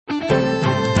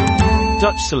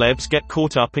Dutch celebs get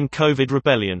caught up in COVID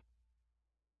rebellion.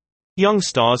 Young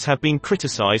stars have been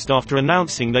criticized after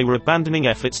announcing they were abandoning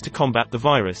efforts to combat the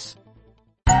virus.